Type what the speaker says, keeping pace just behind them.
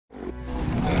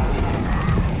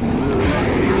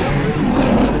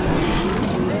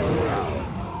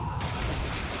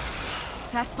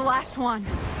the last one.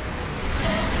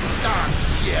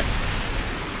 Ah, shit!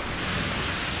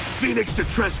 Phoenix to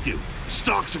rescue.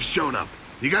 Stalks have shown up.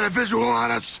 You got a visual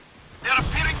on us? They're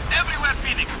appearing everywhere,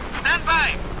 Phoenix. Stand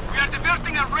by. We are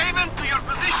diverting a Raven to your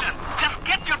position. Just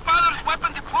get your father's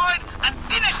weapon deployed and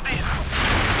finish this.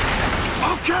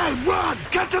 Okay, run!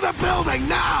 Get to the building,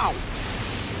 now!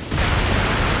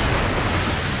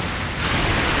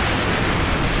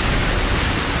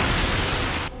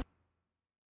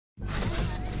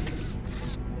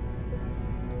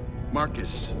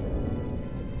 Marcus,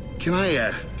 can I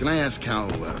ask how,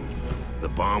 The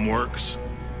bomb works?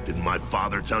 Didn't my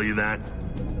father tell you that?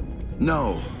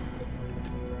 No.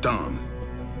 Dom.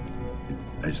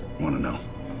 I just want to know.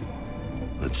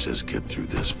 Let's just get through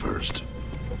this first.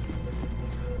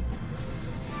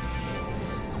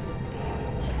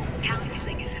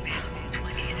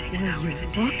 Will you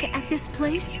look at this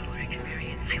place?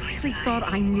 I really thought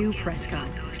I knew Prescott.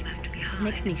 It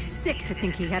makes me sick to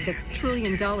think he had this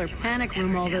trillion-dollar panic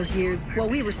room all those years while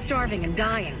we were starving and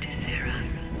dying.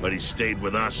 But he stayed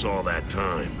with us all that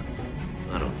time.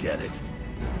 I don't get it.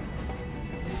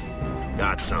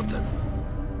 Got something.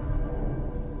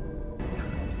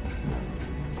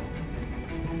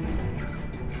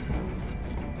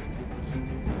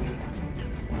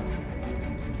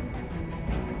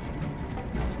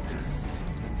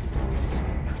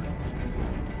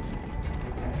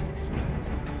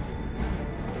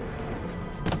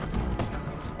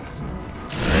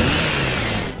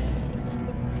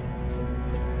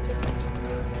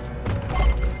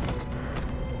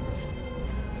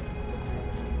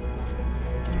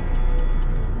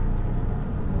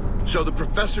 So the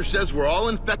professor says we're all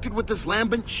infected with this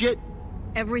lambent shit?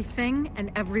 Everything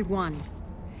and everyone.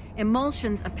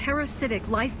 Emulsion's a parasitic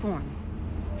life form.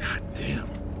 God damn.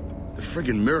 The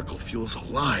friggin' miracle fuel's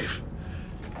alive.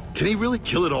 Can he really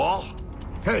kill it all?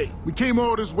 Hey, we came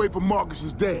all this way for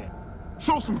Marcus's dad.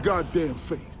 Show some goddamn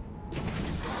faith.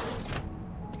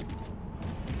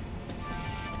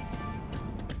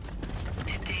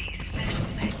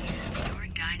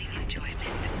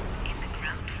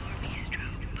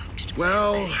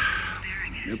 Well,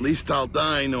 at least I'll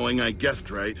die knowing I guessed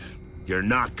right. You're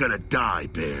not gonna die,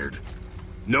 Baird.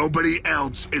 Nobody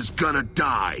else is gonna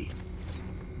die.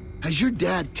 Has your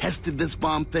dad tested this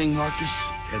bomb thing, Marcus?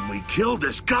 Can we kill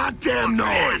this goddamn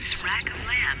noise?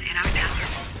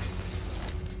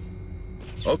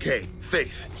 Okay,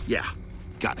 Faith. Yeah,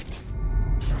 got it.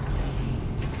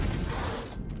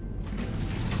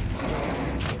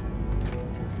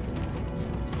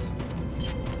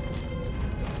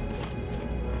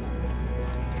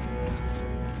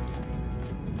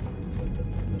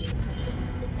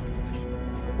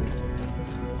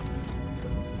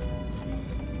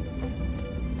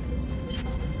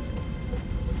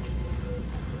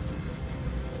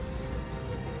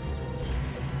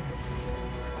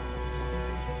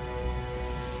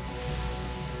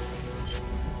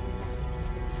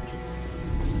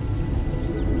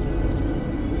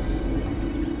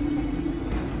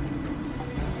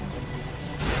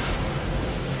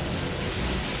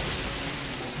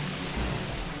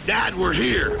 Dad, we're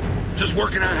here. Just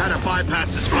working out how to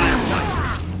bypass this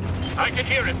firefight. I can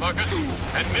hear it, Marcus.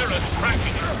 And Mira's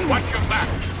tracking her. Watch your back.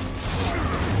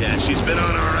 Yeah, she's been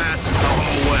on our asses the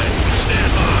whole way.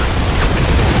 Stand by.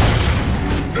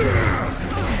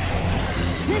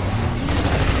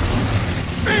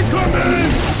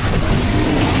 Incoming!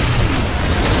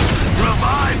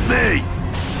 Revive me!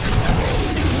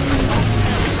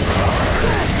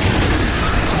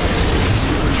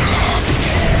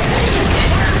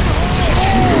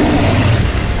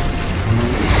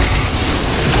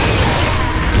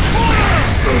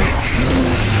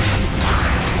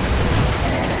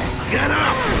 Get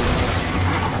up!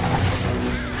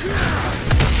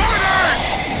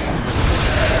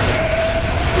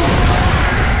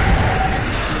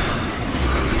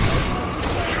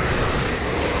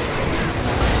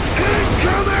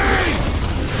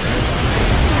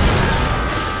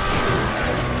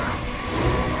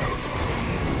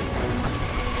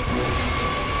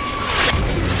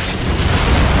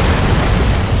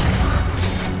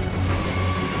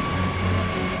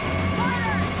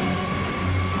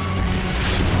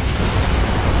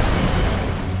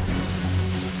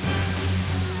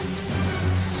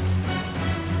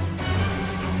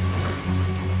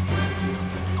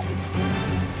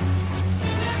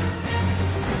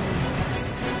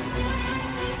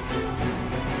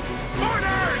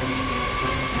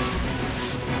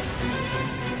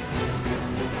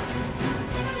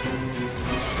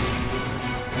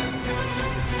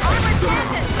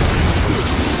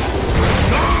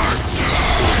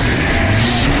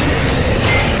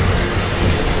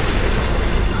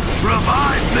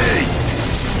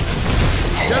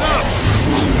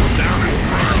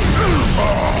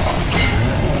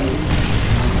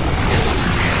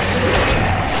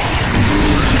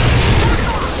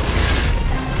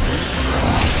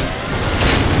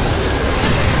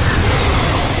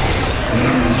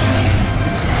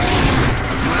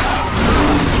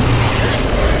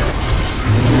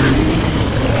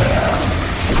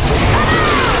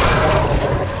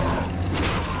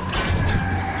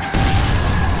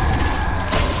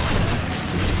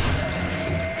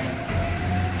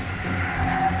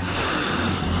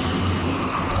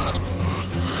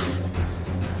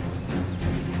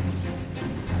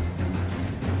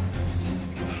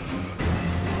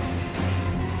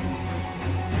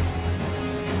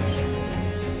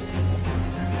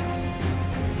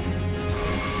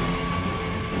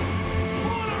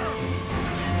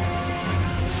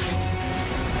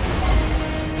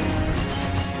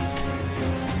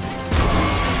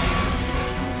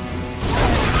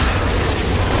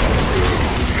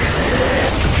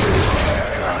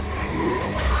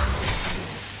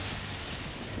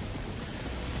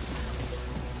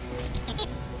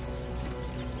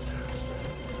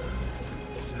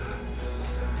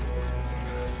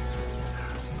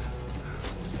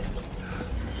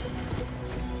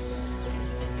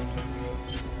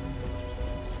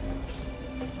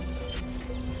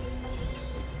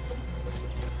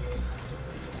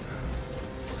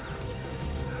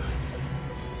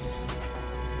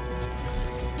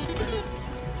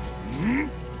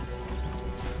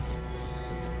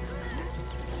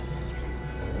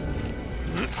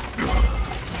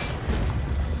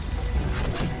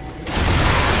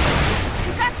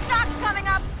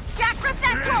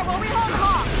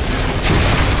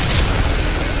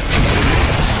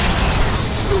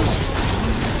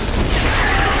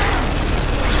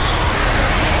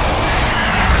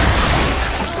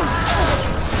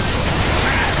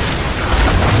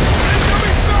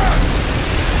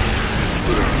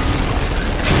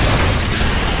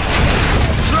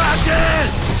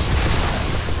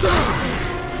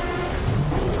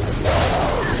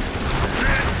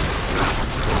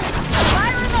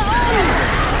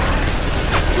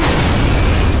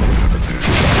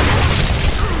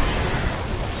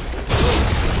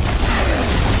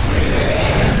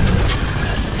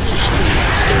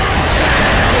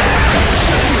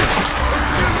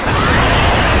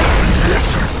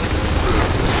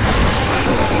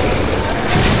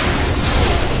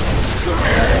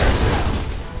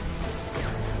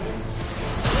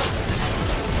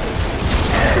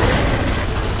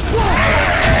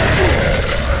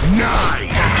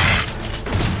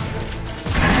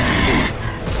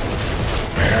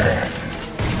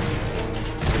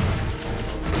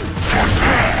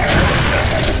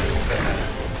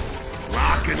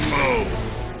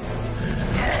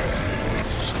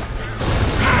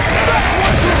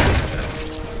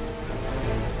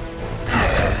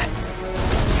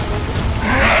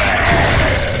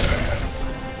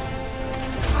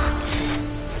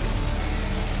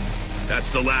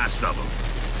 the last of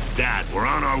them. Dad, we're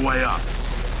on our way up.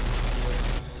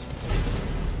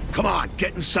 Come on,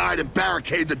 get inside and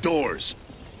barricade the doors.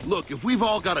 Look, if we've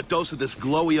all got a dose of this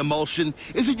glowy emulsion,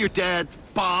 isn't your dad's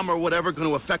bomb or whatever going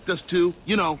to affect us too?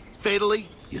 You know, fatally?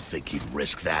 You think he'd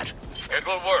risk that? It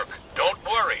will work. Don't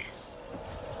worry.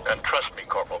 And trust me,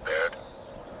 Corporal Baird.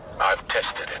 I've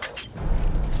tested it.